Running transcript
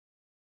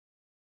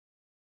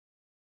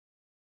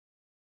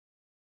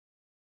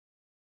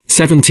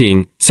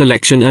17.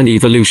 Selection and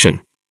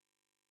evolution.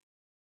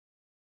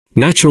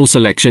 Natural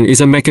selection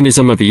is a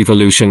mechanism of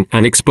evolution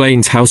and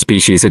explains how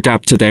species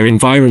adapt to their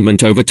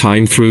environment over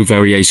time through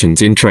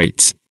variations in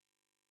traits.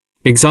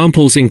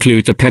 Examples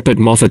include the peppered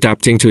moth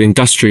adapting to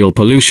industrial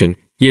pollution,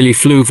 yearly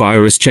flu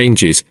virus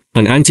changes,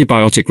 and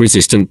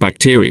antibiotic-resistant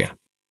bacteria.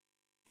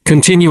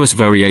 Continuous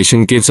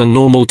variation gives a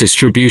normal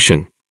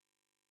distribution.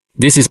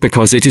 This is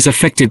because it is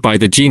affected by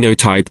the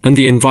genotype and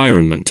the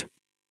environment.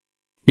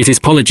 It is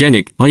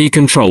polygenic, i.e.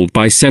 controlled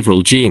by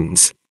several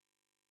genes.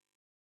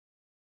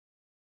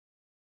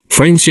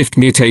 Frameshift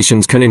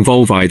mutations can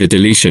involve either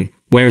deletion,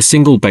 where a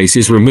single base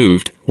is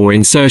removed, or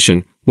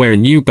insertion, where a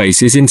new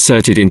base is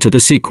inserted into the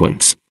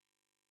sequence.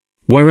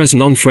 Whereas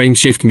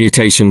non-frameshift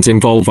mutations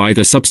involve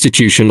either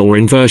substitution or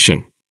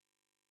inversion.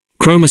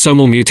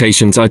 Chromosomal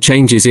mutations are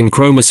changes in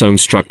chromosome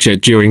structure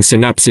during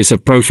synapsis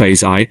of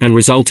prophase I and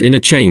result in a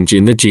change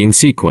in the gene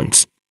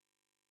sequence.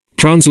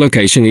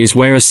 Translocation is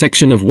where a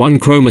section of one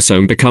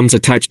chromosome becomes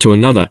attached to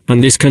another,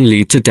 and this can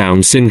lead to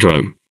Down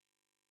syndrome.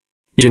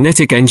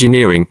 Genetic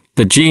engineering,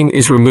 the gene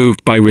is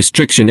removed by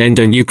restriction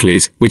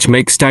endonuclease, which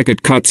makes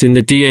staggered cuts in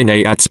the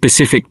DNA at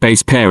specific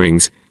base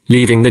pairings,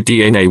 leaving the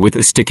DNA with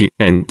the sticky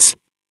ends.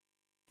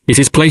 It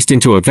is placed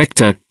into a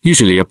vector,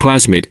 usually a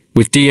plasmid,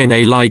 with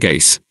DNA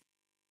ligase.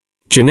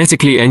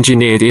 Genetically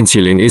engineered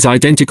insulin is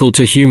identical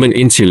to human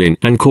insulin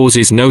and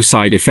causes no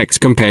side effects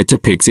compared to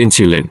pig's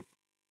insulin.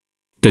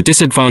 The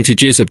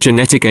disadvantages of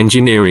genetic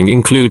engineering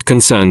include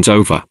concerns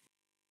over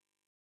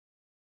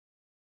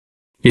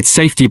its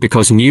safety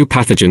because new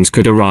pathogens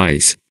could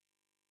arise.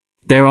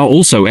 There are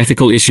also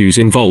ethical issues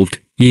involved,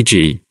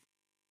 e.g.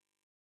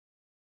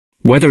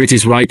 whether it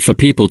is right for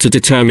people to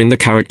determine the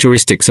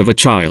characteristics of a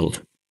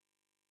child.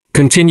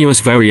 Continuous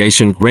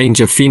variation,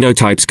 range of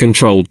phenotypes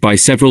controlled by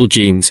several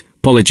genes,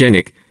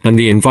 polygenic, and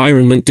the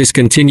environment.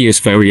 Discontinuous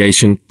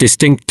variation,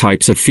 distinct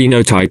types of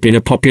phenotype in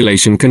a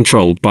population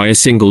controlled by a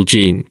single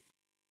gene.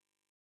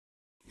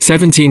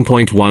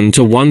 17.1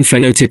 to 1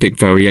 Phenotypic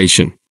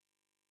variation.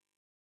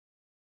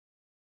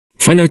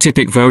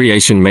 Phenotypic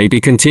variation may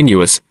be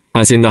continuous,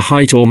 as in the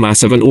height or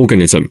mass of an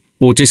organism,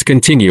 or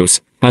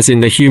discontinuous, as in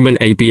the human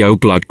ABO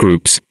blood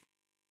groups.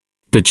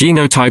 The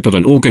genotype of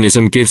an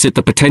organism gives it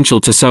the potential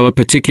to show a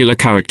particular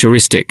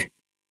characteristic.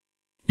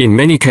 In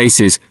many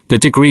cases, the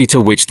degree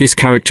to which this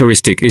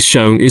characteristic is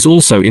shown is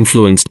also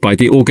influenced by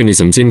the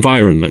organism's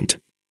environment.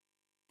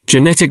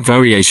 Genetic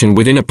variation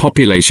within a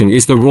population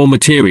is the raw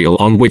material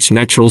on which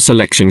natural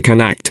selection can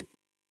act.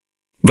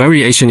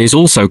 Variation is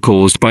also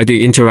caused by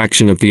the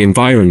interaction of the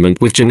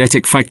environment with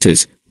genetic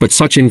factors, but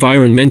such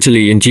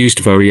environmentally induced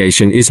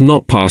variation is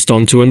not passed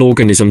on to an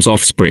organism's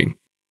offspring.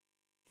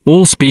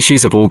 All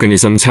species of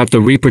organisms have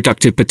the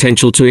reproductive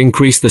potential to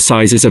increase the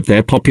sizes of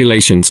their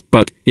populations,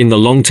 but, in the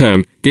long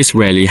term, this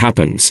rarely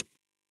happens.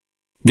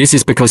 This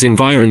is because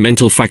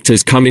environmental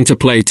factors come into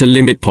play to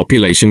limit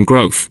population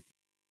growth.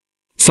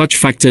 Such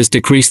factors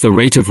decrease the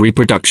rate of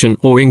reproduction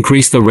or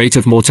increase the rate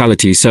of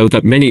mortality so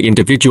that many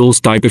individuals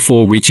die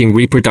before reaching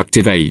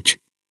reproductive age.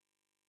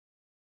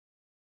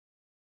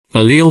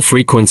 Allele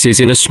frequencies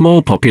in a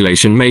small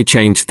population may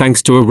change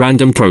thanks to a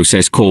random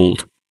process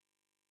called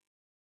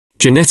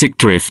genetic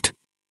drift.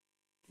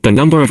 The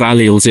number of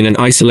alleles in an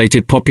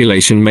isolated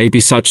population may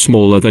be much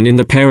smaller than in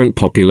the parent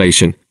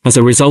population, as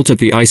a result of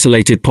the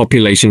isolated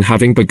population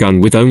having begun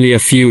with only a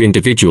few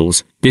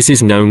individuals. This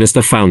is known as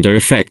the founder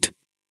effect.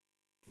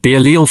 The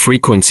allele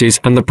frequencies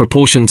and the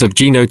proportions of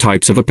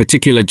genotypes of a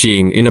particular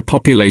gene in a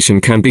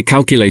population can be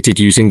calculated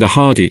using the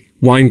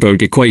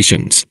Hardy-Weinberg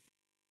equations.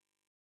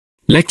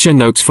 Lecture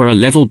notes for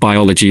A-Level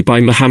Biology by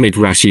Mohammed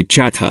Rashid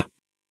Chatha.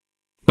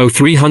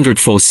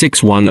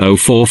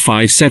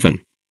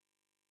 0300461047.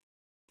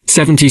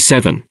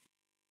 77.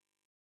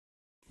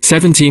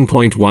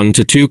 17.1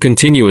 to 2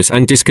 Continuous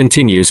and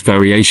discontinuous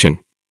variation.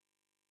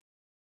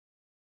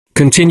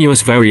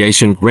 Continuous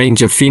variation,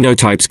 range of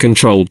phenotypes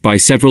controlled by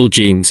several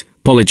genes,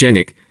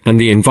 polygenic, and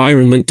the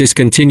environment.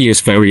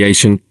 Discontinuous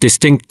variation,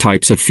 distinct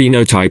types of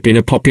phenotype in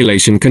a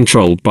population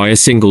controlled by a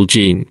single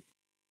gene.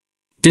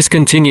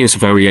 Discontinuous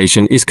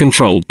variation is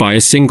controlled by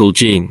a single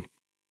gene.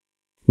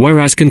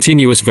 Whereas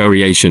continuous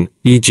variation,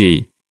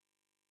 e.g.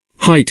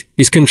 height,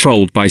 is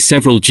controlled by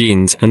several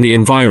genes and the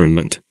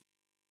environment.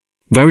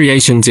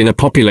 Variations in a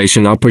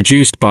population are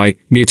produced by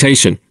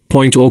mutation,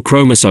 point or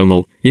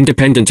chromosomal,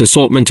 independent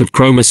assortment of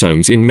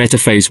chromosomes in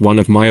metaphase I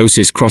of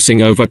meiosis,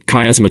 crossing over,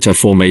 chiasmata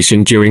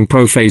formation during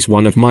prophase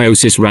I of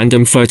meiosis,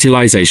 random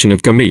fertilization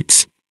of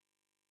gametes.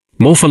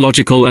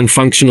 Morphological and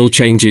functional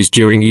changes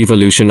during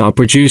evolution are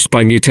produced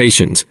by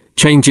mutations,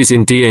 changes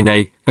in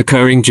DNA,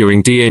 occurring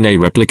during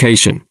DNA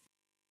replication.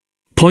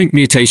 Point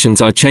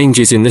mutations are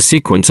changes in the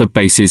sequence of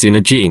bases in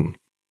a gene.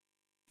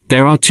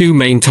 There are two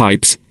main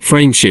types,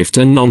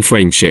 frameshift and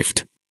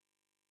non-frameshift.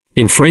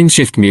 In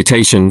frameshift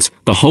mutations,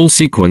 the whole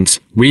sequence,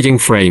 reading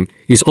frame,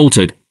 is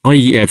altered,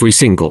 i.e. every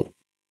single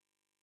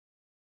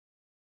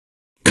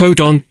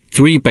codon,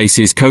 3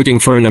 bases coding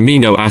for an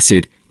amino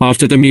acid,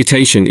 after the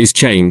mutation is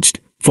changed,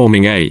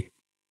 forming a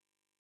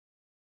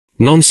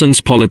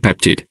nonsense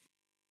polypeptide.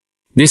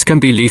 This can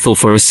be lethal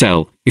for a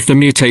cell if the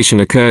mutation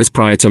occurs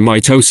prior to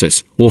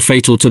mitosis, or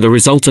fatal to the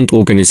resultant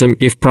organism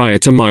if prior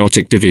to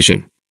meiotic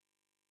division.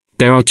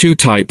 There are two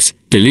types: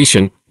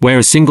 deletion, where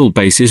a single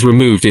base is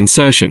removed;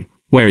 insertion,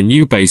 where a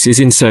new base is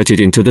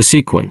inserted into the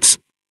sequence.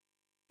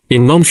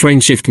 In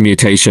non-frameshift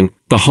mutation,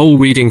 the whole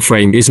reading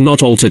frame is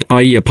not altered,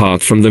 i.e.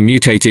 apart from the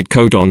mutated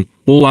codon,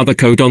 all other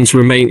codons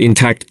remain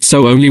intact,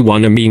 so only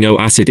one amino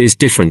acid is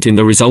different in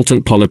the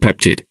resultant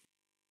polypeptide.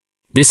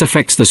 This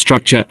affects the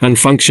structure and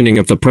functioning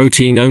of the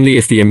protein only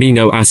if the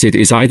amino acid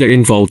is either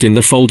involved in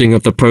the folding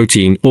of the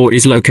protein or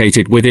is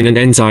located within an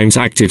enzyme's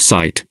active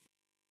site.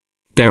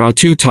 There are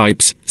two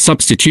types: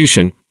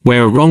 substitution,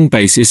 where a wrong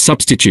base is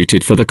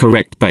substituted for the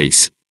correct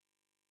base.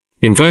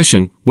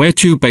 Inversion, where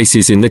two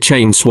bases in the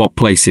chain swap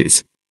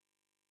places.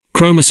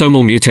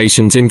 Chromosomal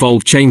mutations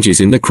involve changes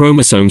in the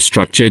chromosome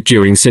structure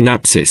during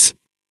synapsis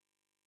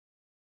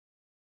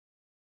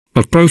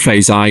of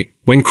prophase I,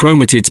 when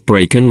chromatids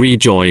break and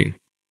rejoin.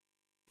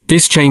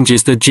 This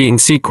changes the gene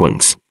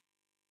sequence.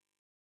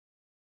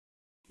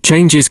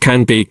 Changes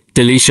can be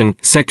deletion,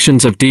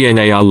 sections of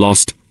DNA are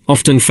lost,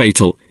 often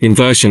fatal;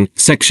 inversion,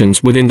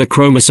 sections within the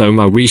chromosome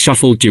are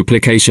reshuffled;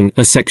 duplication,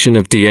 a section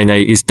of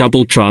DNA is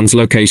double;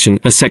 translocation,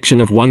 a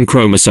section of one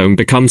chromosome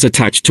becomes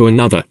attached to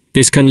another.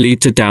 This can lead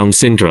to Down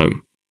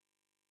syndrome.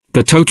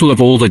 The total of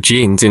all the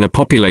genes in a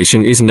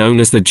population is known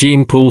as the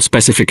gene pool.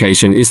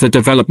 Specification is the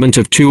development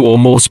of two or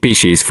more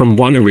species from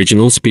one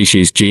original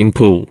species gene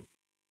pool.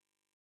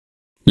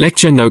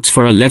 Lecture notes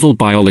for A Level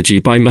Biology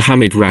by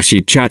Mohammed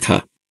Rashid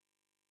Chatha.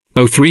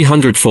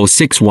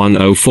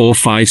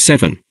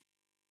 030046100457.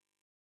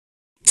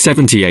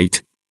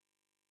 78.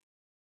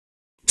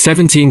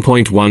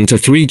 17.1 to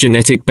 3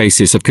 Genetic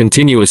basis of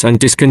continuous and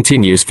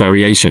discontinuous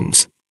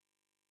variations.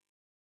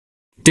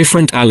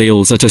 Different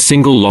alleles at a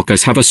single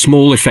locus have a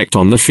small effect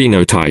on the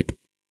phenotype.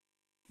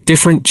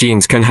 Different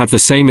genes can have the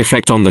same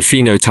effect on the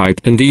phenotype,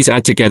 and these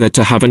add together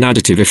to have an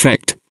additive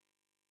effect.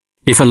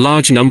 If a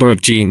large number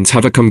of genes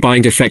have a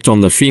combined effect on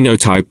the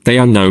phenotype, they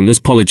are known as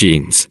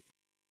polygenes.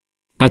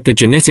 At the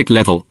genetic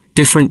level,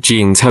 different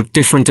genes have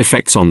different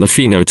effects on the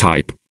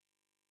phenotype.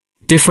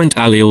 Different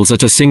alleles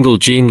at a single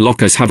gene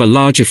locus have a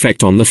large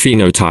effect on the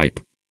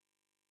phenotype.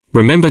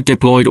 Remember,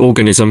 diploid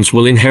organisms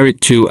will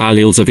inherit two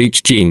alleles of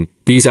each gene.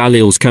 These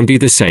alleles can be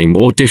the same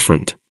or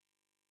different.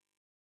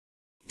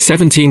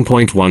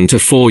 17.1 to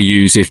 4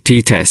 Use if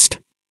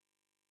t-test.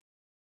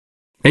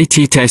 A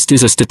t-test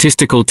is a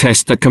statistical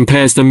test that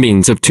compares the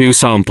means of two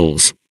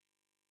samples.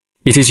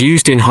 It is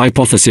used in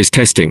hypothesis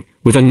testing,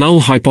 with a null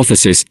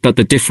hypothesis that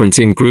the difference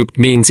in group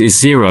means is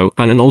 0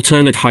 and an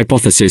alternate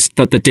hypothesis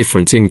that the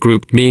difference in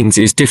group means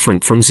is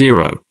different from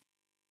 0.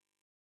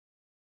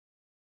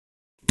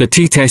 The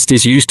t-test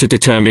is used to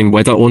determine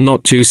whether or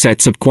not two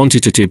sets of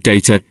quantitative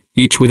data,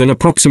 each with an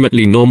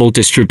approximately normal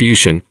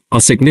distribution,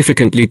 are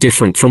significantly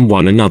different from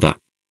one another.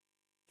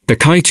 The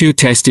Chi2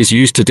 test is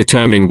used to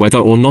determine whether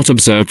or not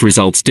observed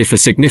results differ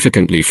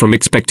significantly from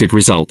expected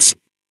results.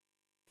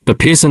 The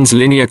Pearson's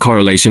linear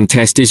correlation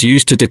test is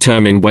used to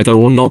determine whether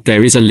or not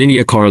there is a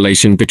linear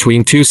correlation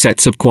between two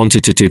sets of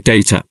quantitative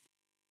data.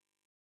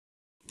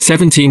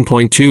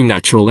 17.2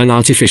 Natural and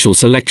artificial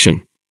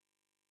selection.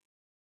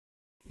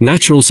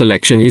 Natural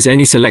selection is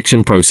any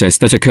selection process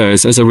that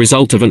occurs as a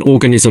result of an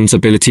organism's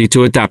ability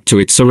to adapt to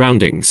its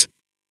surroundings.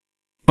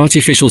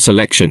 Artificial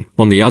selection,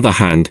 on the other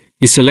hand,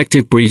 is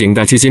selective breeding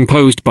that is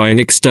imposed by an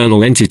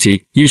external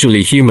entity,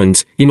 usually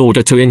humans, in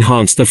order to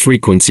enhance the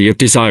frequency of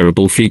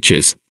desirable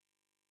features.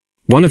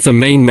 One of the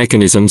main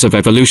mechanisms of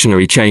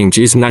evolutionary change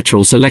is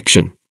natural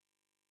selection.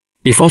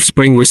 If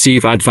offspring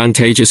receive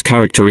advantageous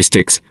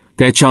characteristics,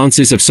 their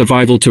chances of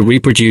survival to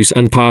reproduce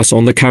and pass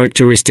on the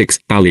characteristics,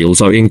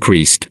 alleles, are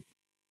increased.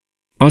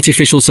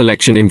 Artificial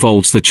selection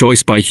involves the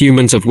choice by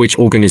humans of which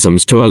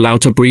organisms to allow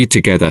to breed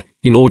together,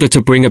 in order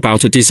to bring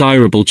about a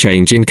desirable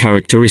change in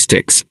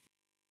characteristics.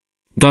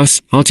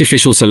 Thus,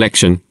 artificial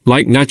selection,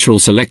 like natural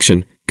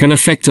selection, can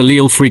affect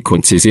allele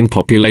frequencies in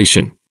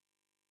population.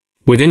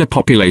 Within a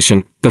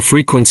population, the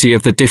frequency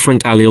of the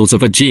different alleles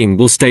of a gene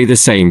will stay the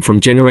same from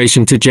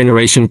generation to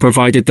generation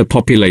provided the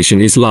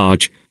population is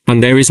large,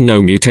 and there is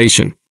no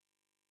mutation.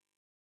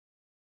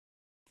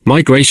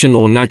 Migration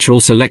or natural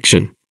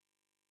selection.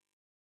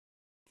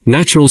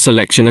 Natural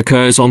selection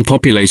occurs on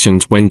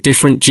populations when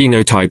different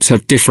genotypes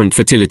have different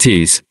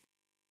fertilities.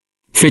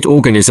 Fit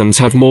organisms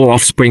have more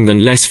offspring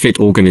than less fit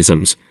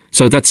organisms,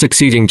 so that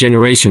succeeding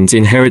generations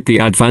inherit the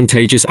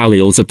advantageous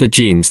alleles of the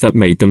genes that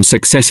made them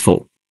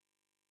successful.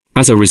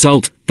 As a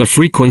result, the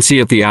frequency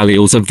of the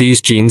alleles of these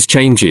genes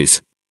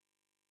changes.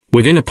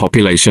 Within a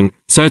population,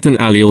 certain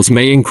alleles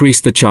may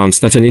increase the chance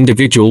that an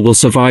individual will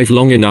survive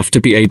long enough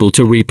to be able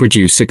to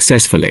reproduce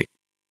successfully.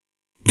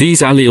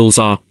 These alleles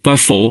are,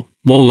 therefore,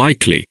 more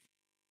likely.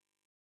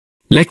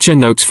 Lecture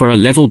notes for A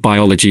Level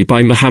Biology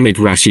by Mohammed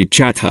Rashid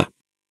Chatha.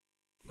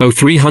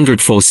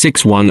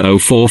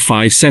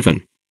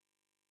 030046100457.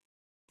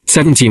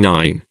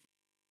 79.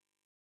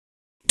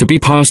 To be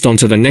passed on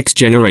to the next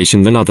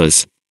generation than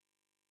others.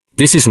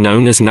 This is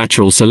known as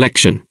natural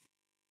selection.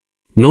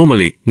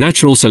 Normally,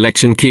 natural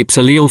selection keeps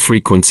allele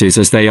frequencies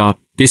as they are.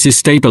 This is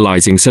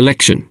stabilizing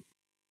selection.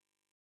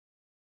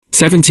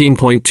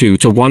 17.2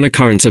 to 1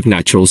 Occurrence of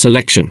natural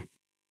selection.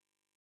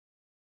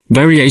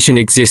 Variation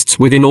exists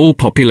within all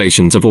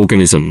populations of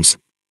organisms.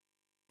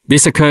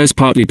 This occurs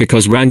partly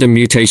because random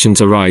mutations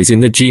arise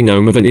in the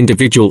genome of an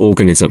individual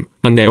organism,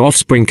 and their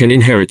offspring can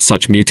inherit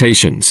such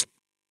mutations.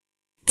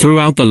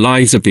 Throughout the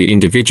lives of the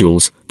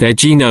individuals, their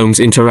genomes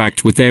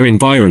interact with their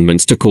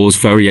environments to cause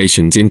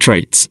variations in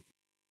traits.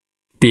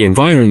 The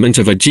environment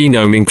of a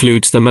genome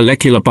includes the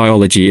molecular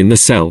biology in the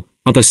cell,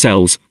 other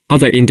cells,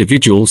 other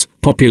individuals,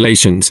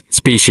 populations,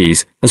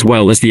 species, as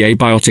well as the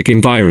abiotic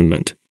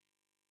environment.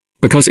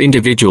 Because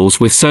individuals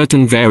with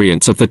certain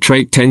variants of the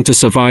trait tend to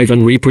survive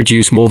and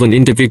reproduce more than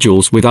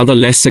individuals with other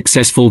less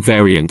successful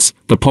variants,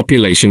 the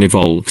population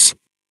evolves.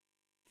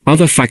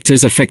 Other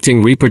factors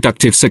affecting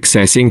reproductive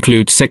success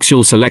include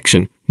sexual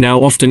selection, now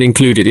often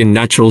included in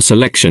natural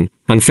selection,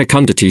 and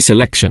fecundity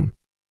selection.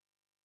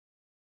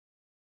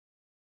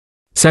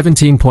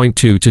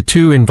 17.2 to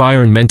 2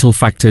 Environmental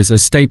factors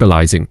as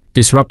stabilizing,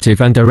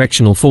 disruptive and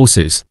directional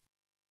forces.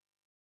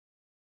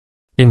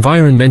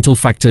 Environmental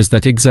factors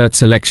that exert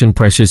selection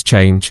pressures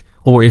change,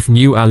 or if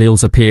new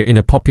alleles appear in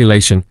a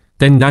population,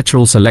 then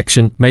natural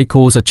selection may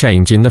cause a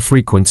change in the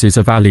frequencies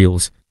of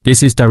alleles.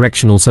 This is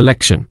directional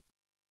selection.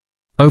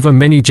 Over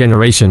many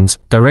generations,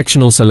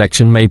 directional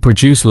selection may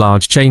produce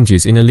large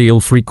changes in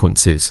allele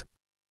frequencies.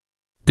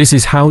 This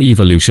is how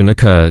evolution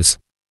occurs.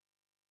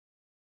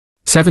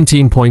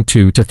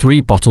 17.2 to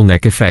 3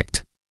 Bottleneck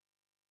effect.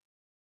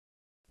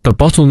 The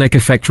bottleneck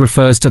effect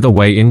refers to the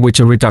way in which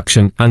a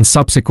reduction and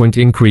subsequent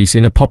increase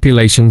in a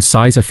population's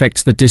size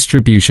affects the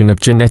distribution of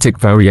genetic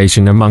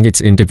variation among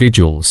its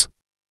individuals.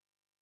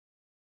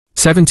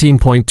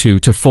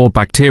 17.2 to 4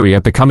 Bacteria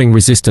becoming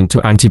resistant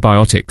to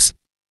antibiotics.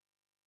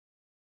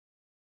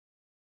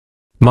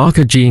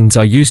 Marker genes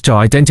are used to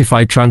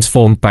identify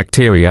transformed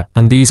bacteria,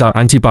 and these are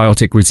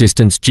antibiotic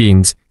resistance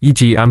genes,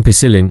 e.g.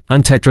 ampicillin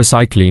and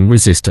tetracycline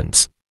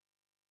resistance.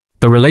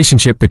 The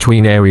relationship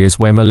between areas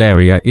where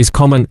malaria is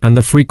common and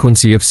the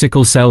frequency of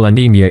sickle cell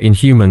anemia in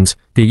humans,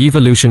 the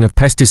evolution of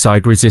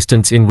pesticide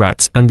resistance in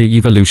rats and the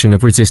evolution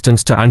of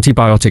resistance to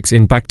antibiotics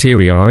in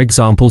bacteria are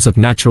examples of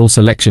natural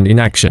selection in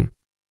action.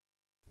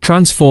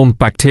 Transformed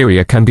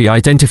bacteria can be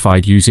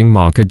identified using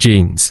marker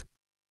genes.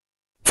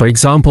 For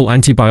example,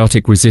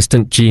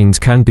 antibiotic-resistant genes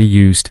can be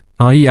used,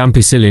 i.e.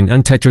 ampicillin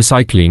and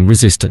tetracycline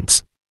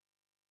resistance.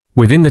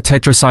 Within the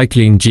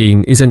tetracycline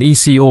gene is an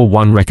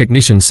ECOR1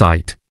 recognition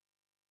site.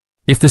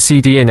 If the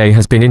cDNA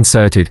has been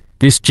inserted,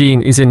 this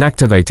gene is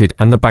inactivated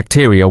and the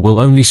bacteria will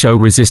only show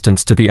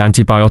resistance to the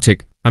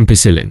antibiotic,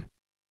 ampicillin.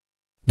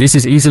 This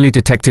is easily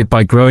detected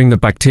by growing the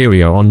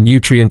bacteria on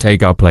nutrient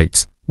agar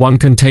plates, one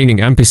containing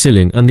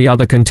ampicillin and the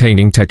other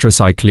containing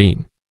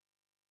tetracycline.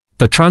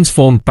 The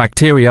transformed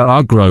bacteria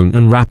are grown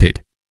and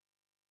rapid.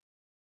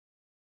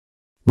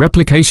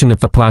 Replication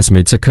of the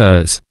plasmids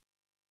occurs.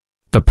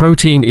 The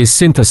protein is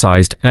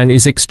synthesized and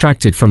is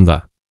extracted from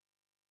the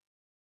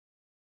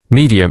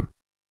medium.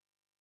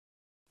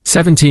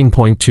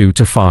 17.2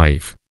 to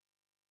 5.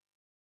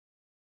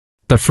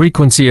 The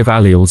frequency of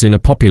alleles in a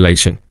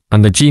population,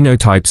 and the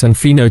genotypes and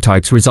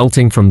phenotypes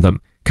resulting from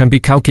them, can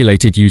be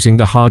calculated using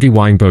the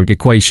Hardy-Weinberg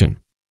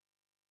equation.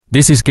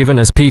 This is given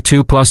as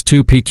P2 plus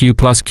 2PQ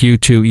plus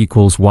Q2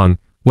 equals 1,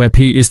 where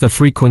P is the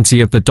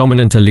frequency of the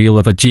dominant allele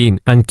of a gene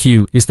and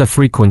Q is the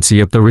frequency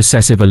of the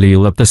recessive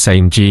allele of the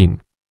same gene.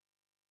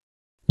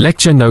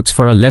 Lecture notes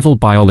for A-Level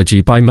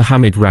Biology by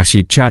Mohammed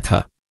Rashid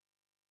Chatha.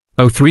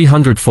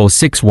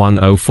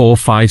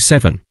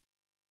 030046100457.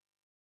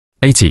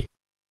 80.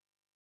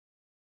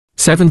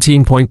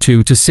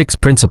 17.2 to 6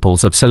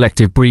 Principles of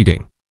selective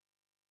breeding.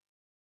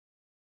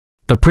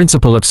 The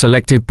principle of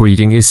selective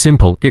breeding is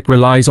simple. It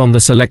relies on the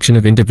selection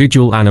of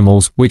individual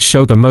animals which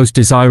show the most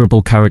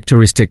desirable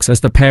characteristics as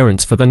the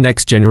parents for the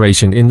next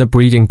generation in the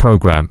breeding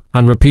program,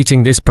 and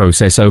repeating this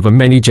process over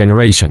many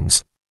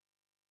generations.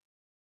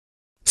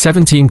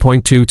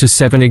 17.2 to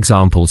 7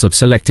 Examples of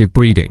selective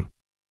breeding.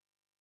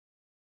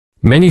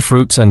 Many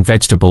fruits and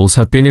vegetables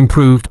have been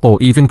improved or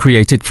even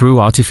created through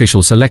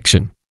artificial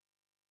selection.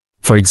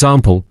 For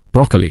example,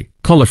 broccoli,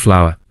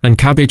 cauliflower, and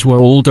cabbage were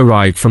all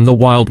derived from the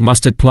wild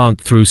mustard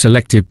plant through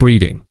selective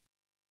breeding.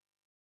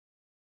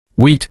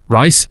 Wheat,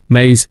 rice,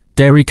 maize,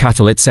 dairy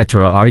cattle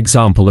etc. are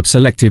examples of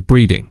selective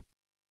breeding.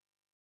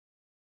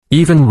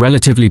 Even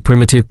relatively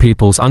primitive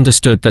peoples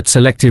understood that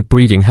selective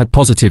breeding had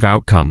positive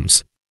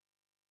outcomes.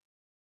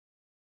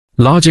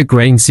 Larger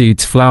grain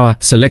seeds, flour,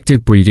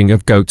 selective breeding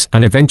of goats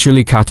and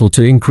eventually cattle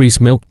to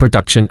increase milk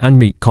production and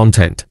meat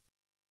content.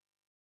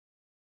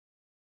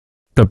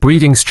 The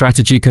breeding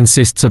strategy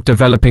consists of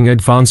developing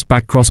advanced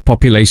backcross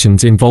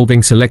populations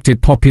involving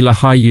selected popular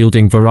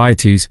high-yielding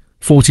varieties,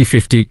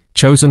 40-50,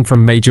 chosen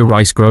from major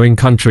rice-growing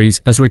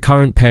countries as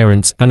recurrent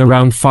parents and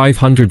around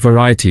 500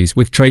 varieties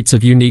with traits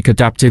of unique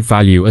adaptive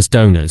value as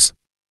donors.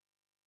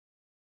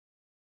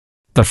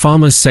 The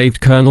farmers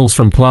saved kernels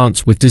from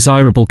plants with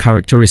desirable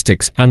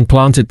characteristics and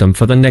planted them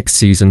for the next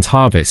season's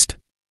harvest.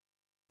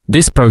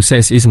 This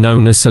process is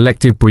known as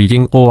selective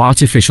breeding or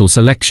artificial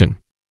selection.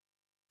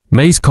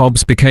 Maize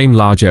cobs became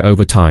larger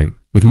over time,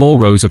 with more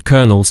rows of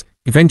kernels,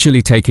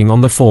 eventually taking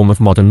on the form of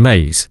modern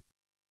maize.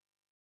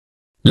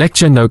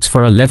 Lecture notes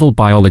for A-Level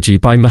Biology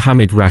by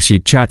Mohammed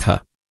Rashid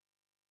Chatha.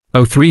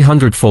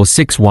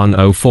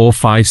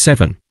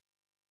 030046100457.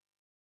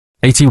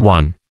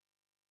 81.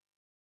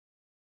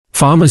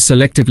 Farmers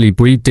selectively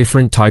breed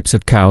different types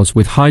of cows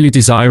with highly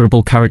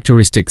desirable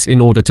characteristics in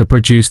order to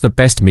produce the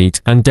best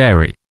meat and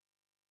dairy.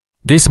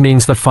 This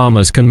means the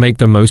farmers can make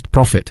the most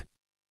profit.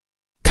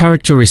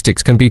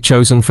 Characteristics can be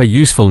chosen for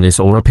usefulness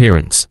or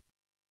appearance.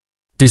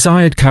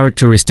 Desired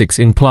characteristics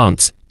in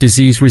plants,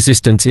 disease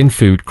resistance in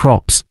food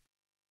crops.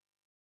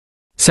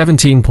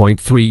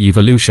 17.3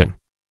 Evolution.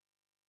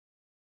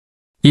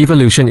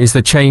 Evolution is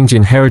the change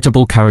in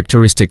heritable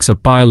characteristics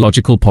of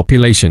biological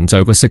populations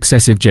over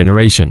successive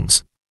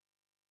generations.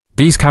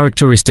 These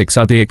characteristics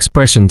are the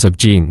expressions of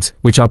genes,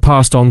 which are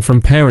passed on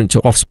from parent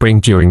to offspring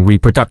during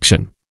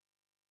reproduction.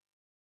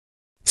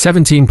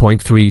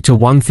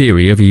 17.3-1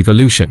 Theory of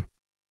evolution.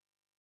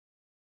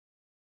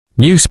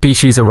 New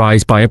species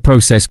arise by a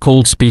process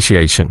called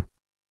speciation.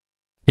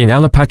 In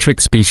allopatric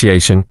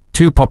speciation,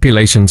 two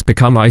populations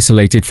become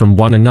isolated from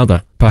one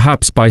another,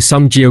 perhaps by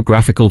some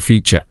geographical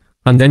feature,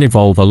 and then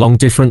evolve along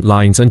different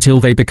lines until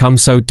they become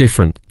so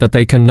different that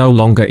they can no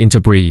longer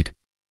interbreed.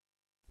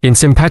 In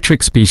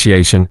sympatric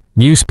speciation,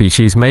 new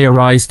species may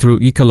arise through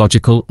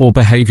ecological or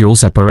behavioral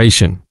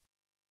separation.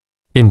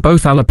 In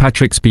both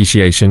allopatric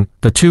speciation,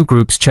 the two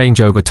groups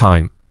change over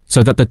time,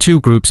 so that the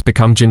two groups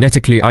become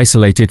genetically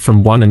isolated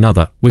from one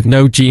another, with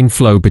no gene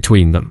flow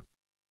between them.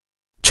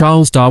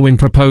 Charles Darwin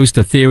proposed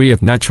the theory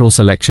of natural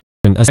selection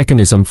as a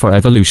mechanism for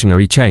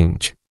evolutionary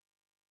change.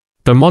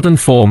 The modern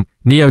form,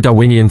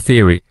 Neo-Darwinian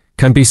theory,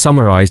 can be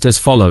summarized as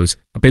follows: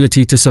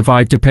 ability to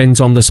survive depends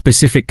on the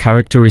specific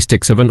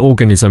characteristics of an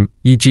organism,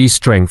 e.g.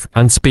 strength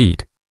and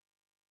speed.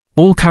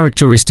 All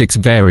characteristics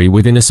vary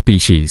within a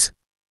species.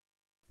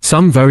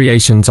 Some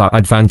variations are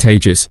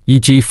advantageous,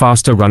 e.g.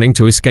 faster running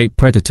to escape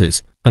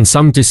predators, and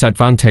some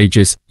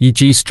disadvantageous,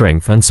 e.g.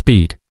 strength and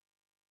speed.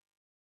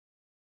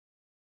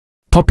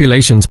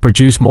 Populations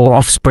produce more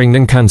offspring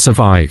than can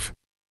survive.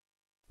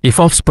 If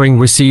offspring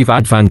receive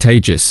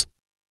advantageous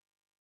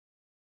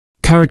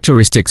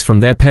characteristics from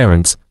their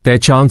parents, their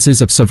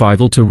chances of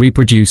survival to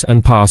reproduce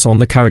and pass on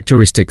the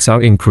characteristics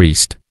are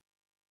increased.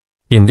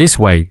 In this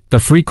way, the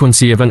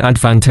frequency of an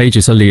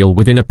advantageous allele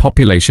within a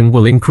population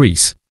will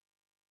increase.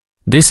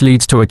 This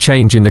leads to a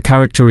change in the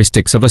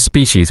characteristics of a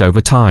species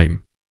over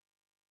time.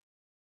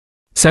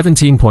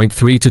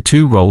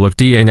 17.3-2 Role of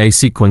DNA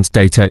sequence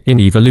data in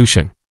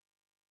evolution.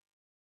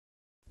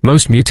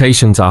 Most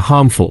mutations are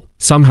harmful,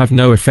 some have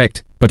no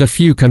effect, but a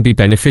few can be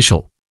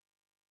beneficial.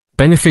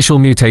 Beneficial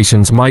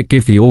mutations might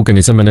give the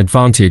organism an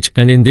advantage,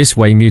 and in this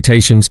way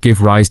mutations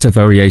give rise to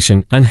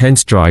variation and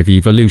hence drive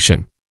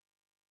evolution.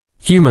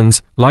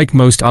 Humans, like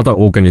most other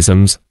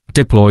organisms, are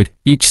diploid.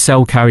 Each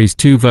cell carries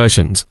two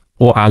versions,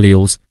 or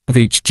alleles, of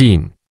each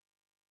gene.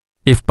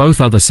 If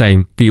both are the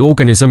same, the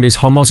organism is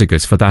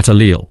homozygous for that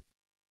allele.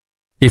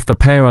 If the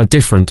pair are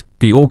different,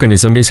 the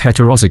organism is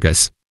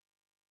heterozygous.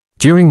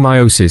 During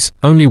meiosis,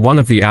 only one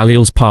of the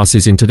alleles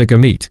passes into the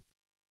gamete.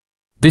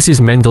 This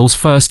is Mendel's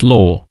first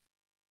law.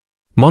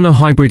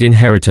 Monohybrid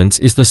inheritance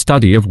is the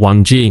study of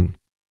one gene.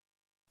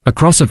 A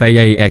cross of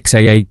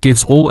AA-XAA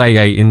gives all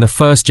AA in the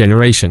first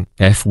generation,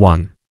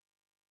 F1.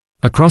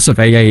 A cross of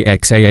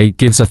AA-XAA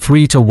gives a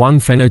 3:1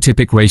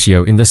 phenotypic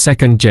ratio in the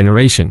second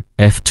generation,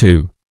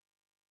 F2.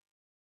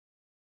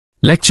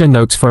 Lecture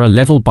notes for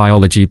A-Level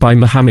Biology by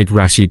Mohammed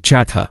Rashid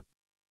Chatha.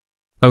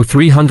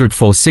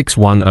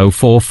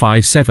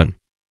 030046100457.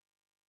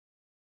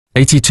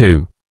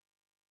 82.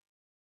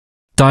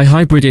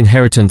 Dihybrid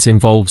inheritance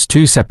involves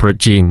two separate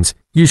genes,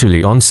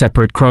 usually on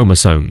separate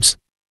chromosomes.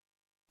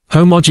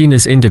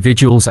 Homogeneous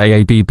individuals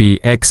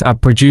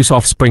AABB-XAB produce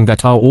offspring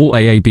that are all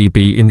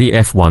AABB in the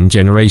F1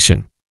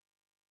 generation.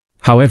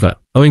 However,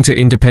 owing to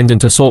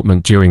independent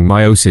assortment during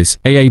meiosis,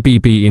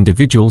 AABB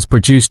individuals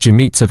produce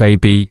gametes of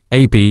AB,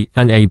 AB,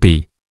 and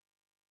AB.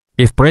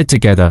 If bred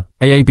together,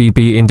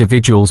 AABB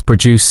individuals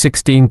produce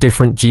 16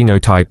 different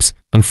genotypes,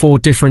 and 4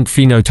 different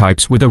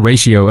phenotypes with a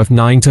ratio of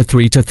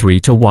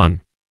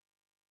 9:3:3:1.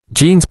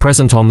 Genes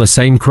present on the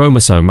same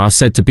chromosome are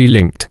said to be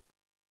linked.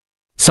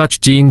 Such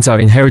genes are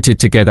inherited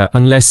together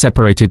unless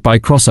separated by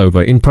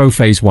crossover in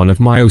prophase 1 of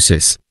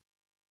meiosis.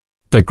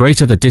 The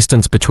greater the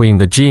distance between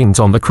the genes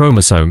on the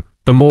chromosome,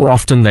 the more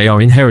often they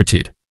are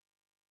inherited.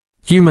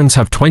 Humans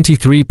have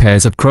 23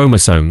 pairs of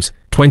chromosomes,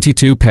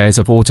 22 pairs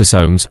of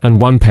autosomes,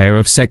 and 1 pair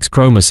of sex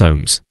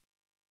chromosomes.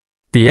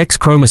 The X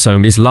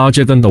chromosome is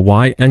larger than the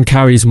Y and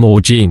carries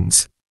more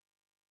genes.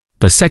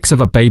 The sex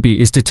of a baby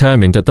is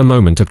determined at the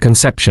moment of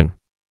conception.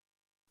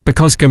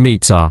 Because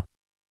gametes are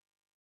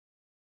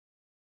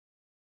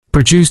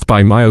produced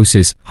by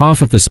meiosis,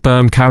 half of the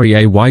sperm carry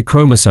a Y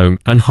chromosome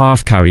and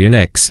half carry an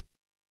X.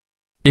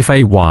 If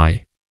a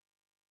Y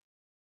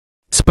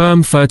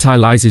sperm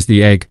fertilizes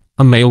the egg,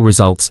 a male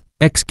results,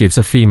 X gives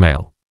a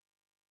female.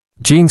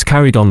 Genes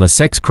carried on the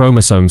sex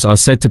chromosomes are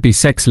said to be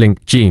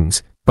sex-linked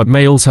genes, but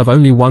males have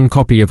only one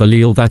copy of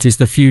allele, that is,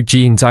 the few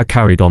genes are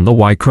carried on the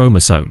Y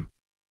chromosome.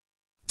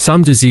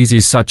 Some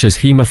diseases such as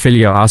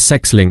hemophilia are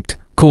sex-linked,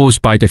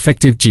 caused by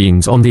defective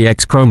genes on the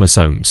X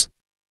chromosomes.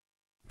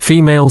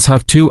 Females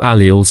have two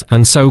alleles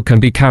and so can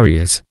be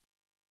carriers.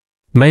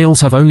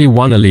 Males have only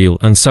one allele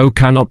and so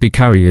cannot be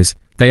carriers.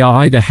 They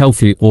are either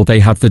healthy or they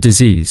have the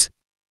disease.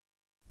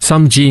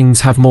 Some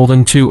genes have more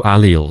than two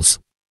alleles.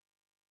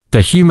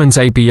 The human's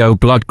ABO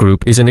blood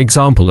group is an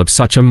example of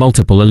such a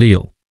multiple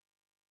allele.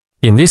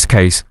 In this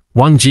case,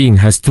 one gene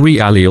has three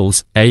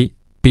alleles, A,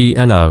 B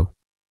and O.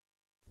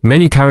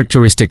 Many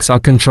characteristics are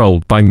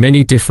controlled by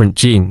many different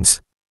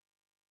genes.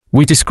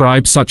 We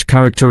describe such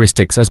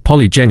characteristics as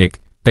polygenic.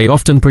 They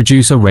often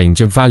produce a range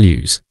of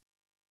values.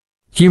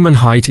 Human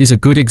height is a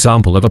good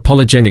example of a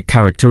polygenic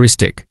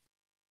characteristic.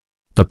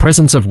 The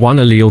presence of one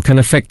allele can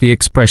affect the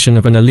expression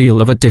of an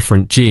allele of a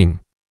different gene.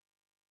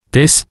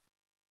 This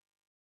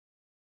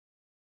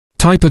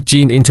type of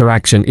gene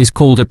interaction is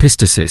called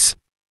epistasis.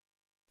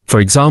 For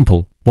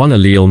example, one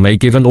allele may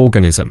give an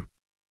organism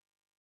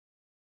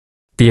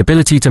the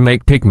ability to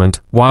make pigment,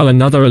 while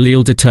another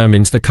allele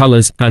determines the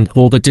colors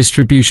and/or the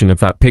distribution of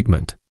that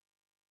pigment.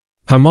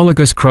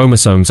 Homologous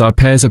chromosomes are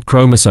pairs of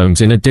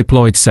chromosomes in a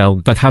diploid cell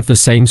that have the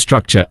same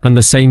structure and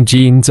the same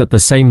genes at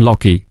the same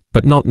loci,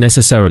 but not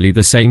necessarily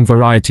the same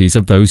varieties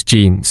of those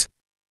genes.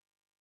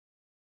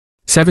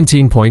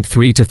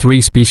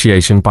 17.3-3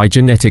 Speciation by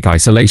genetic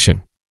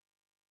isolation.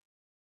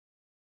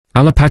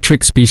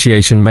 Allopatric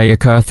speciation may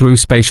occur through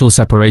spatial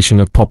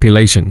separation of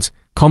populations,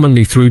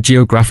 commonly through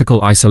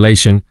geographical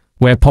isolation,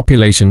 where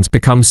populations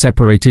become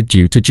separated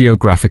due to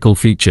geographical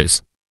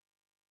features.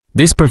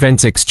 This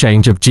prevents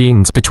exchange of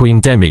genes between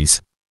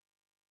demis.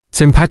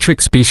 Sympatric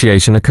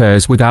speciation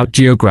occurs without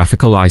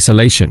geographical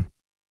isolation.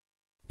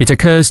 It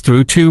occurs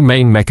through two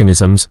main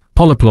mechanisms: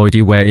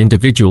 polyploidy, where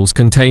individuals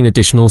contain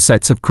additional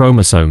sets of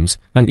chromosomes,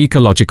 and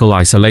ecological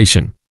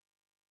isolation.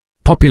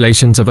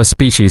 Populations of a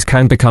species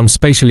can become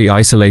spatially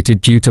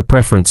isolated due to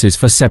preferences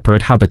for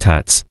separate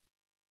habitats.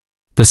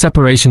 The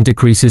separation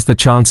decreases the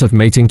chance of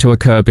mating to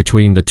occur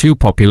between the two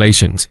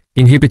populations,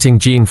 inhibiting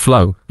gene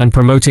flow and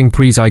promoting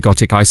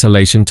prezygotic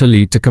isolation to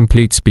lead to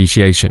complete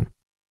speciation.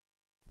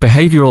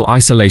 Behavioral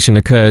isolation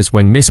occurs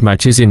when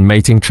mismatches in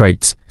mating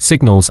traits,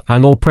 signals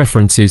and/or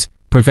preferences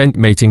prevent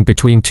mating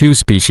between two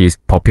species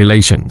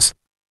populations.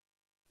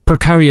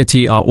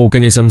 Prokaryote are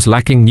organisms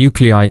lacking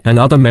nuclei and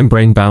other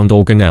membrane-bound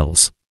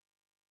organelles.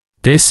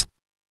 This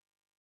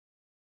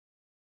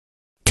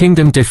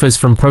kingdom differs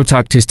from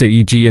Protactista,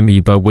 e.g.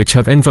 amoeba, which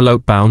have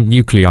envelope-bound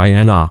nuclei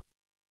and are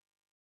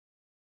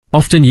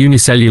often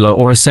unicellular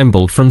or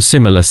assembled from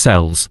similar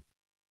cells.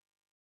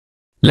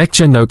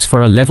 Lecture notes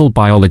for A-Level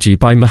Biology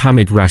by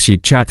Mohammad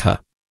Rashid Chatha.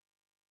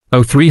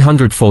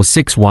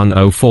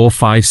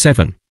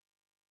 030046100457.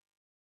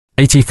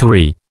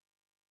 83.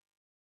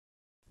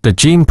 The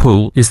gene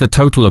pool is the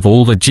total of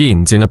all the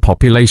genes in a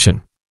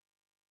population.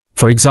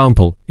 For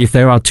example, if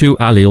there are two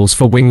alleles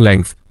for wing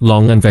length,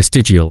 long and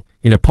vestigial,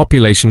 in a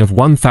population of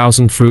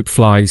 1,000 fruit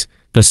flies,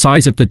 the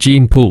size of the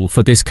gene pool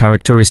for this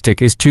characteristic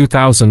is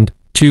 2,000,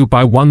 2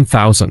 by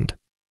 1,000.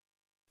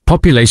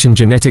 Population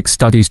genetics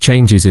studies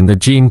changes in the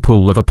gene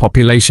pool of a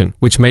population,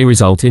 which may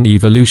result in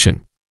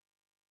evolution.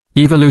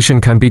 Evolution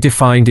can be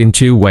defined in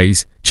two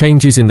ways: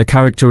 changes in the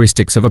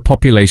characteristics of a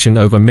population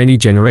over many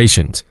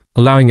generations,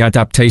 allowing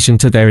adaptation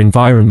to their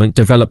environment,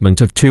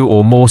 development of two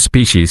or more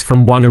species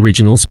from one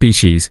original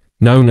species,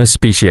 known as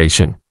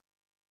speciation.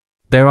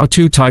 There are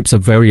two types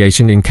of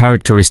variation in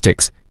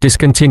characteristics: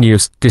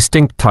 discontinuous,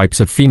 distinct types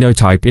of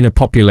phenotype in a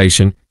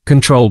population,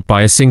 controlled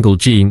by a single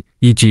gene,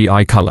 e.g.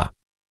 eye color.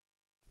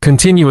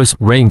 Continuous,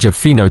 range of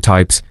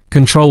phenotypes,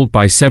 controlled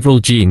by several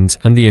genes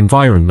and the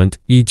environment,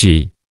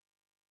 e.g.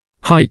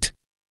 height.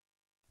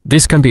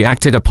 This can be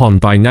acted upon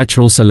by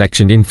natural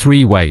selection in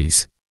three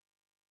ways.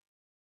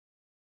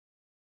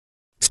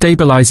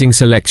 Stabilizing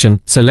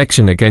selection,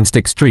 selection against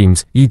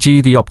extremes,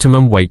 e.g. the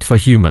optimum weight for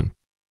human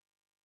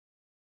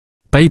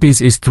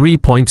babies is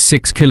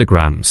 3.6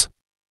 kilograms.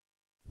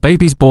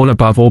 Babies born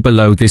above or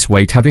below this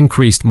weight have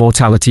increased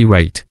mortality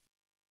rate.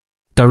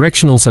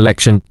 Directional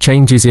selection,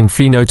 changes in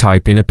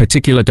phenotype in a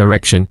particular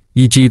direction,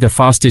 e.g. the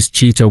fastest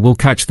cheetah will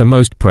catch the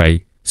most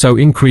prey, so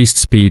increased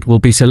speed will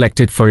be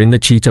selected for in the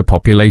cheetah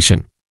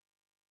population.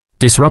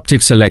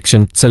 Disruptive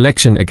selection,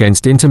 selection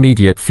against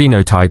intermediate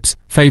phenotypes,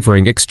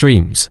 favoring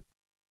extremes.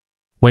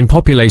 When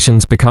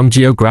populations become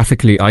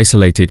geographically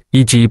isolated,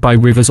 e.g. by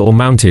rivers or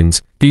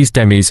mountains, these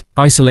demis,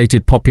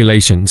 isolated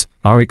populations,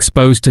 are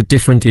exposed to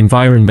different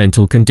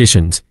environmental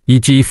conditions,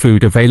 e.g.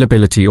 food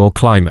availability or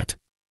climate.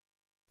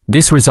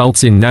 This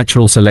results in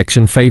natural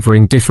selection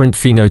favoring different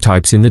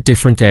phenotypes in the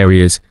different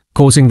areas,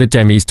 causing the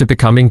demis to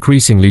become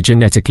increasingly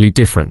genetically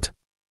different.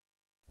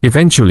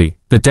 Eventually,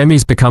 the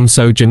demis become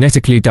so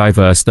genetically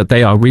diverse that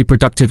they are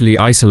reproductively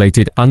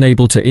isolated,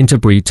 unable to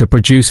interbreed to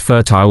produce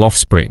fertile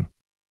offspring.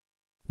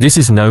 This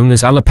is known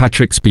as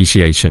allopatric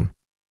speciation.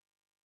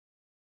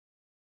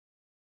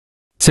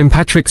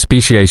 Sympatric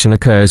speciation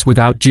occurs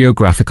without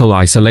geographical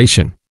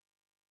isolation.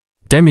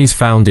 Demis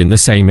found in the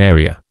same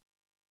area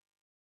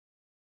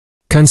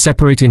can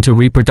separate into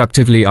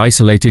reproductively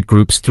isolated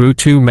groups through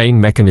two main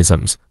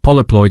mechanisms: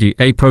 polyploidy,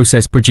 a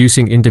process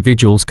producing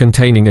individuals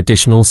containing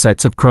additional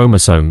sets of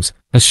chromosomes,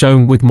 as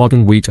shown with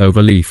modern wheat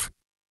overleaf.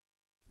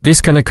 This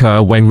can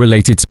occur when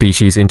related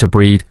species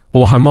interbreed,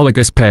 or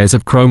homologous pairs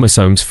of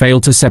chromosomes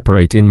fail to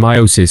separate in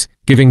meiosis,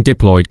 giving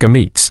diploid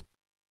gametes.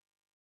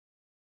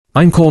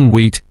 Einkorn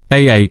wheat,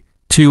 AA,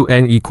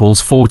 2n equals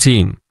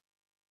 14.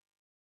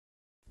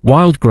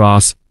 Wild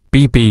grass,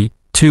 BB,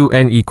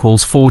 2n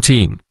equals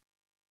 14.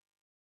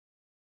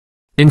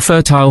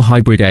 Infertile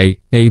hybrid A,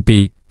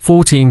 AB,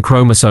 14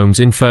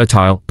 chromosomes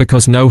infertile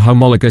because no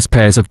homologous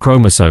pairs of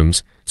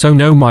chromosomes, so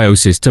no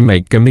meiosis to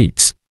make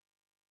gametes.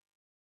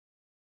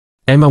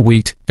 Emma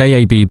wheat,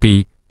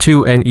 AABB,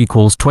 2n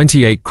equals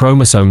 28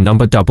 chromosome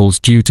number doubles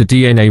due to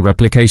DNA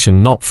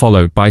replication not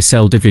followed by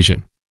cell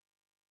division.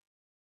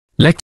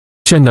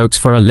 Lecture notes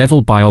for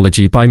A-level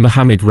biology by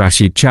Mohammed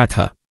Rashid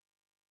Chatha.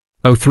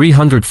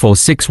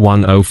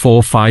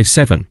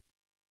 030046100457.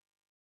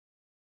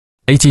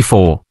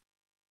 84.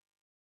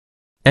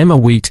 Emma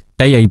wheat,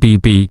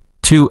 AABB,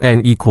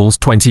 2n equals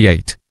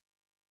 28.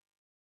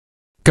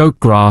 Goat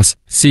grass,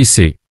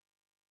 CC.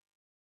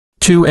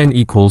 2n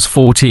equals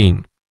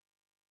 14.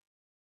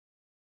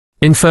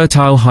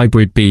 Infertile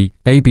hybrid B,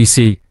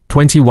 ABC,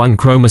 21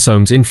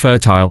 chromosomes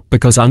infertile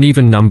because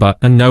uneven number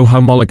and no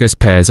homologous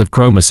pairs of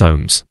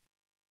chromosomes.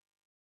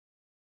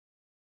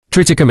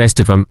 Triticum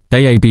aestivum,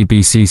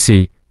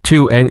 AABBCC,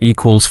 2n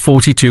equals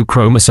 42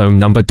 chromosome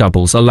number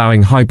doubles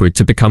allowing hybrid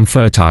to become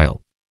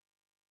fertile.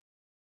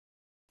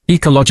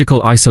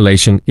 Ecological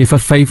isolation. If a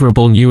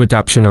favorable new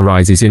adaptation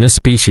arises in a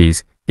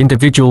species,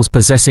 individuals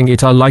possessing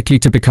it are likely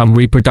to become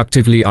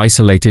reproductively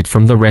isolated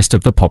from the rest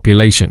of the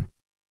population.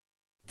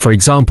 For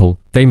example,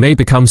 they may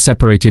become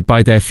separated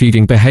by their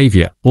feeding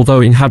behavior,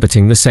 although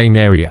inhabiting the same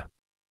area.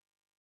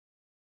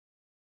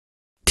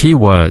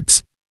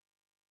 Keywords: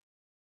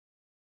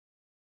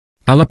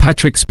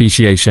 allopatric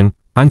speciation,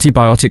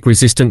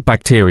 antibiotic-resistant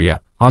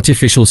bacteria,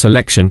 artificial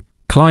selection,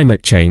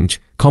 climate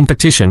change,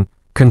 competition,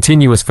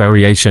 continuous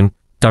variation,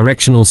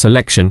 directional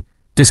selection,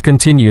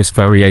 discontinuous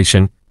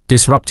variation,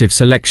 disruptive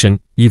selection,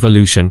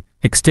 evolution,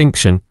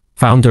 extinction,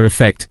 founder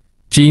effect,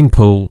 gene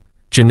pool,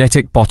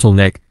 genetic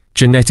bottleneck,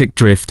 genetic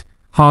drift,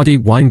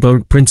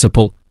 Hardy-Weinberg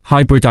principle,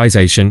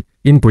 hybridization,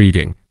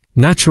 inbreeding,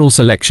 natural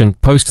selection,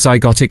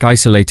 postzygotic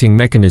isolating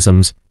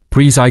mechanisms,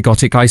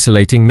 prezygotic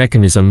isolating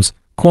mechanisms,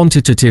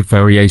 quantitative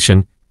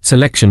variation,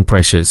 selection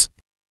pressures,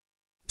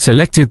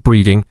 selective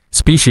breeding,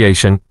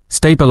 speciation,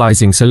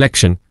 stabilizing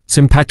selection,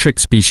 sympatric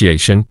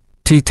speciation,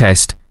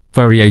 t-test,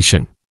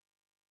 variation.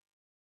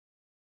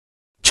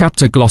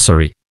 Chapter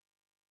Glossary.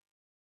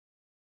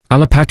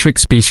 Allopatric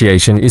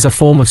speciation is a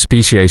form of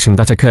speciation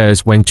that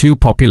occurs when two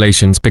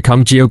populations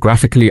become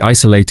geographically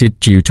isolated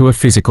due to a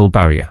physical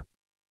barrier.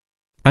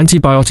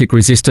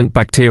 Antibiotic-resistant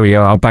bacteria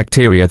are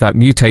bacteria that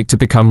mutate to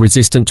become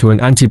resistant to an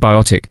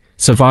antibiotic,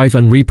 survive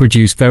and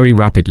reproduce very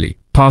rapidly,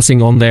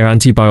 passing on their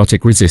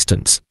antibiotic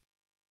resistance.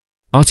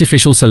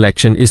 Artificial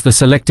selection is the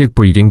selective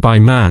breeding by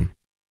man.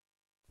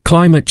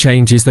 Climate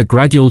change is the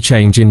gradual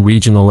change in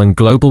regional and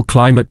global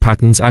climate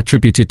patterns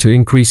attributed to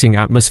increasing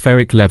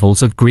atmospheric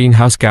levels of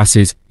greenhouse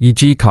gases,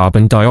 e.g.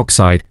 carbon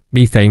dioxide,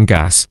 methane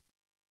gas.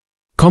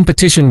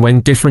 Competition when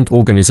different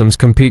organisms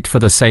compete for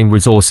the same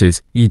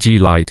resources, e.g.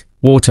 light,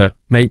 water,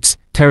 mates,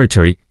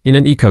 territory, in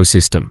an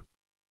ecosystem.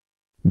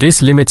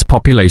 This limits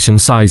population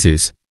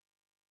sizes.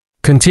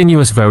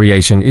 Continuous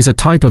variation is a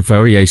type of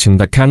variation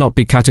that cannot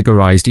be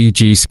categorized,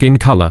 e.g. skin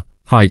color,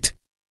 height.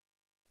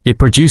 It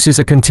produces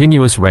a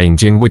continuous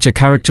range in which a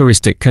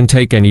characteristic can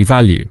take any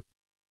value.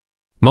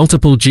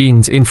 Multiple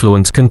genes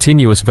influence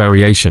continuous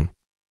variation.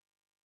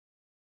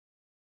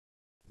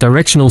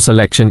 Directional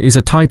selection is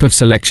a type of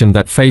selection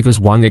that favors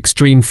one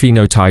extreme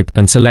phenotype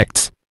and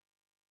selects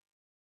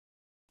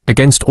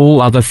against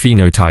all other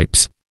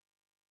phenotypes.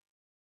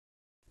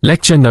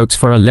 Lecture notes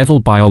for A-level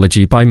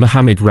biology by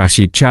Mohammed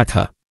Rashid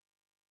Chatha.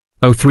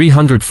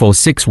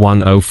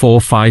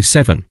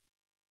 030046100457.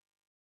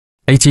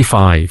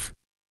 85.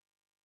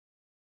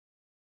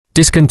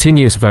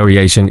 Discontinuous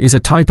variation is a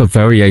type of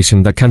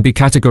variation that can be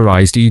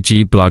categorized,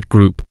 e.g. blood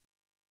group.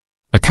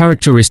 A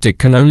characteristic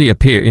can only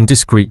appear in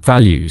discrete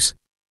values.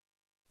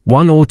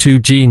 One or two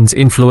genes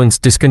influence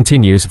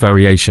discontinuous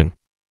variation.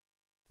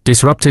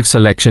 Disruptive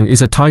selection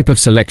is a type of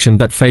selection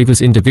that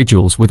favors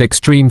individuals with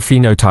extreme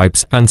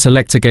phenotypes and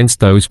selects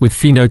against those with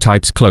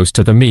phenotypes close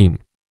to the mean.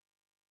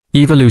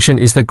 Evolution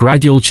is the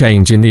gradual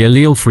change in the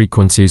allele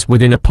frequencies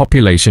within a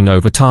population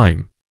over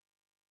time.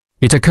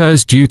 It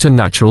occurs due to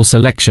natural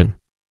selection.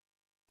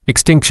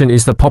 Extinction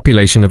is the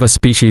population of a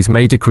species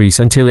may decrease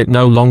until it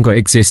no longer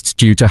exists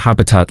due to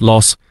habitat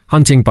loss,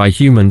 hunting by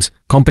humans,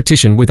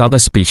 competition with other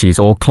species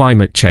or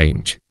climate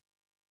change.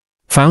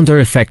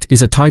 Founder effect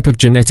is a type of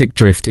genetic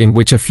drift in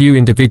which a few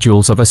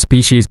individuals of a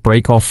species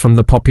break off from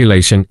the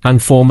population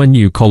and form a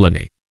new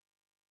colony.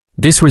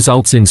 This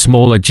results in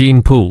smaller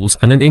gene pools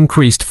and an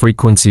increased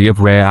frequency of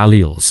rare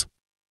alleles.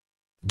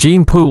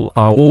 Gene pool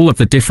are all of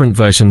the different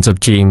versions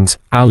of genes,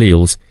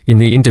 alleles, in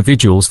the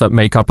individuals that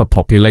make up a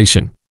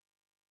population.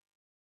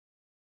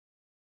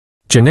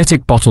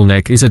 Genetic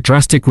bottleneck is a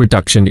drastic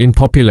reduction in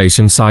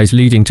population size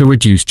leading to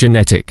reduced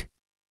genetic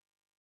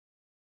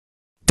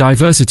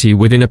diversity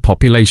within a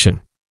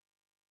population.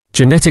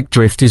 Genetic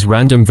drift is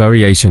random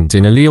variations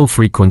in allele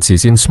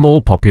frequencies in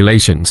small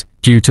populations,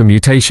 due to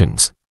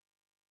mutations.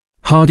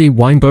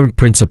 Hardy-Weinberg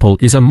principle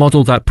is a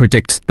model that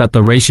predicts that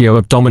the ratio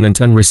of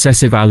dominant and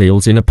recessive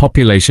alleles in a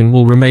population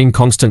will remain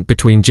constant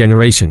between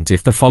generations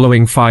if the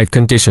following 5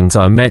 conditions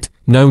are met: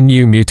 no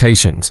new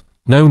mutations,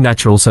 no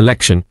natural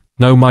selection,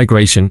 no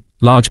migration,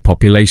 large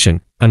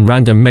population, and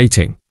random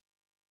mating.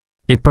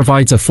 It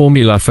provides a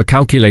formula for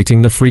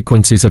calculating the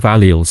frequencies of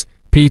alleles.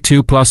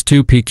 P2 plus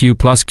 2 PQ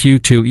plus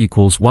Q2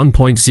 equals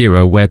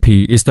 1.0, where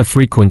P is the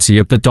frequency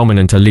of the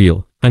dominant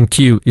allele, and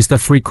Q is the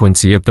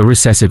frequency of the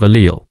recessive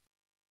allele.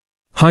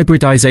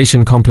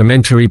 Hybridization: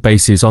 complementary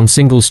bases on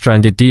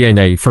single-stranded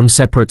DNA from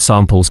separate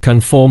samples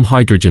can form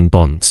hydrogen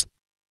bonds.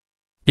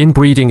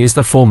 Inbreeding is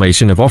the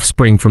formation of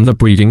offspring from the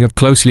breeding of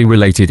closely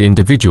related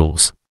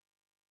individuals.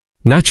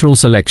 Natural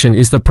selection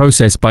is the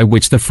process by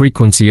which the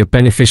frequency of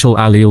beneficial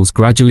alleles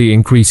gradually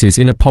increases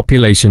in a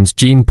population's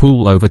gene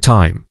pool over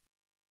time.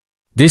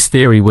 This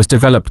theory was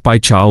developed by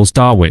Charles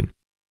Darwin.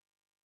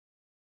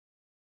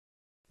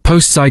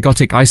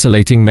 Postzygotic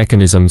isolating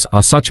mechanisms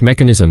are such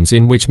mechanisms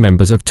in which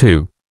members of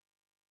two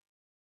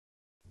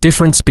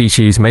different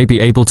species may be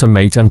able to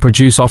mate and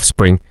produce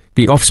offspring.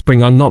 The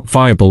offspring are not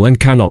viable and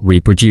cannot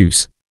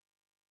reproduce.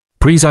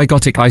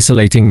 Prezygotic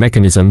isolating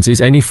mechanisms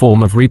is any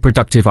form of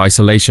reproductive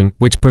isolation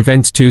which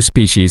prevents two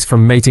species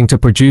from mating to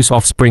produce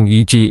offspring,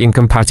 e.g.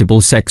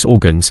 incompatible sex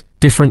organs,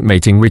 different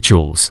mating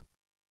rituals.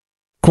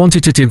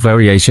 Quantitative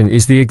variation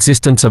is the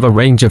existence of a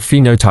range of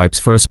phenotypes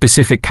for a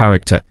specific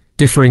character,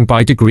 differing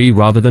by degree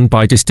rather than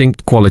by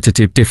distinct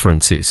qualitative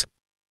differences.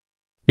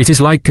 It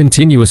is like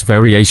continuous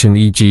variation,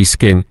 e.g.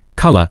 skin,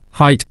 color,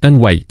 height, and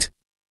weight.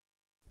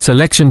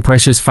 Selection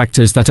pressures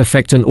factors that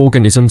affect an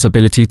organism's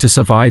ability to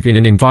survive in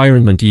an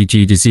environment,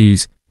 e.g.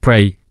 disease,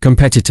 prey,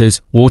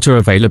 competitors, water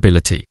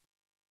availability.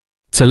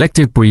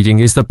 Selective breeding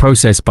is the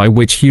process by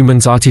which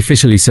humans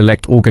artificially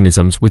select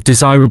organisms with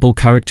desirable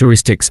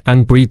characteristics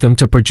and breed them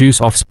to produce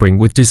offspring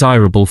with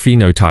desirable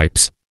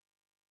phenotypes.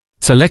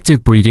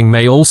 Selective breeding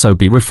may also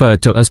be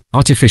referred to as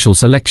artificial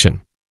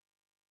selection.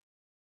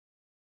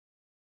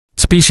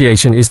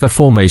 Speciation is the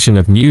formation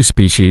of new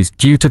species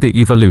due to the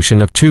evolution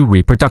of two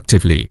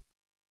reproductively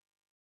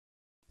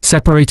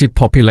separated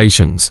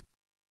populations.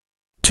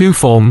 Two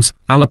forms: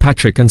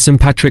 allopatric and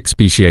sympatric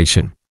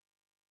speciation.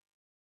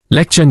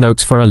 Lecture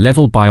notes for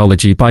A-Level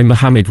Biology by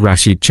Mohammed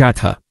Rashid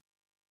Chatha.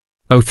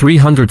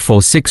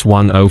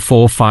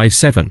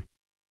 030046104557.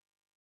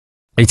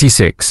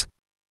 86.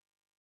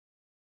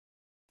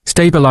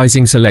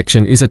 Stabilizing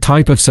selection is a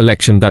type of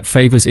selection that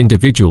favors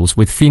individuals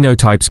with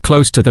phenotypes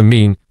close to the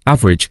mean,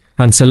 average,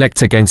 and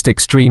selects against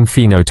extreme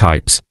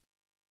phenotypes.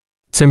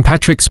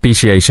 Sympatric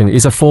speciation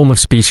is a form of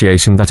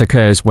speciation that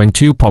occurs when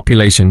two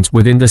populations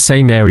within the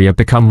same area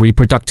become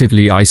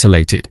reproductively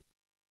isolated.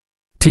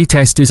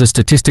 T-test is a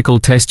statistical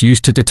test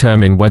used to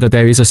determine whether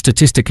there is a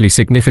statistically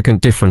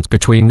significant difference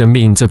between the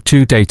means of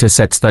two data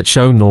sets that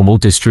show normal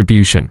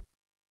distribution.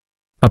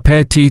 A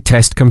paired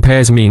t-test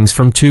compares means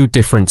from two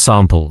different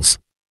samples.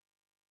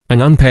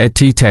 An unpaired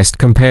t-test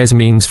compares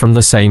means from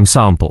the same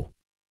sample.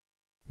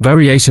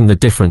 Variation: the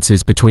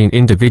differences between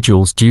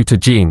individuals due to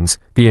genes,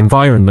 the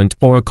environment,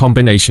 or a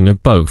combination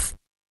of both.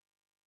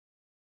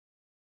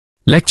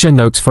 Lecture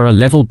notes for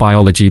A-Level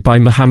Biology by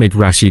Mohammed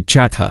Rashid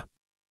Chatha.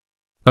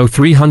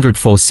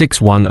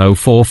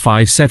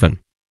 030046104557.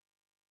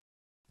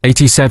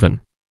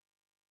 87.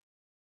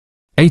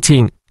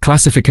 18.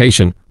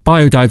 Classification,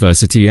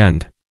 biodiversity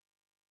and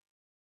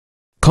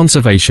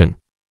conservation.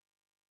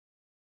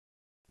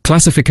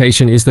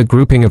 Classification is the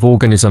grouping of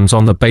organisms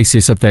on the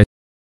basis of their